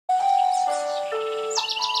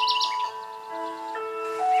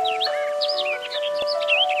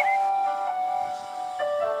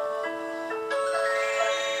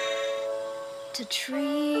the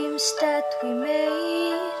dreams that we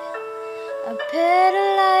made, a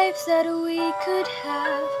better life that we could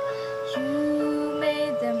have. You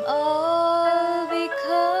made them all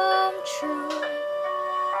become true.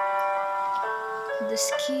 The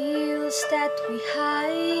skills that we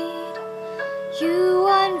hide, you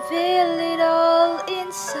unveil it all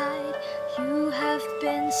inside. You have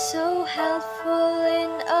been so helpful in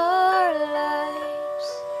our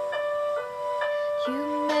lives.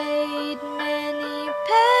 You made many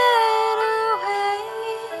better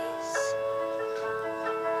ways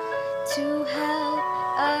to help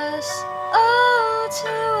us all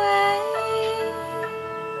to wait.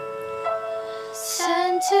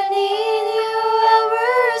 Santo, Niño,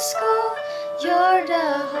 our school, you're the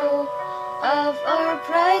hope of our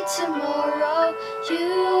bright tomorrow.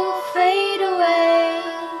 You fade away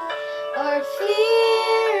our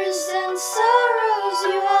fears and sorrows.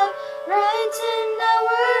 You help brighten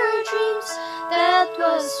our dreams that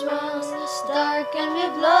was once dark, and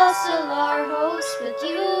we've lost all our hopes, but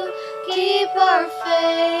you keep our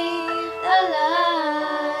faith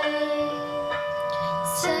alive.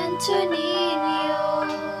 Santo Niño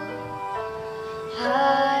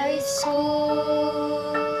High School.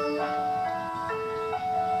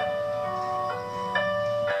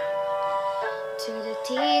 To the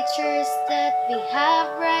teachers that we have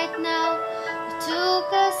right now, who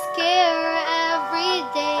took us care every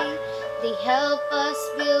day, they help us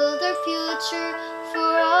build our future for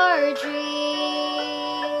our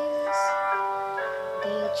dreams.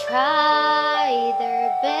 They try their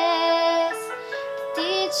best to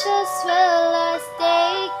teach us well as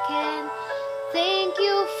they can. Thank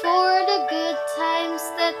you for the good times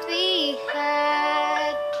that we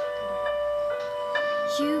had.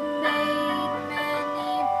 You made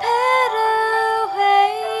many better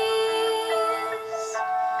ways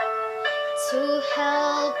to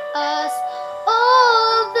help us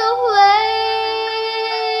all the way.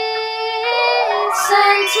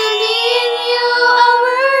 Santo Niño,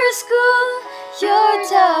 our school, you're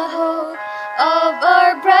the hope of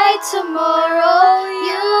our bright tomorrow.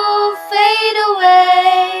 You fade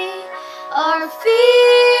away our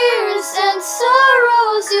fears and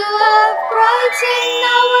sorrows. You have brightened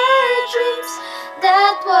our dreams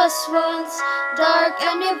that was once dark,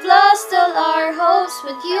 and we've lost all our hopes,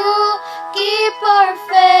 but you keep our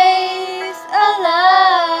faith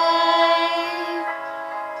alive.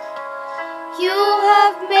 You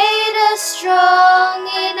have made us strong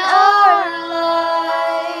in our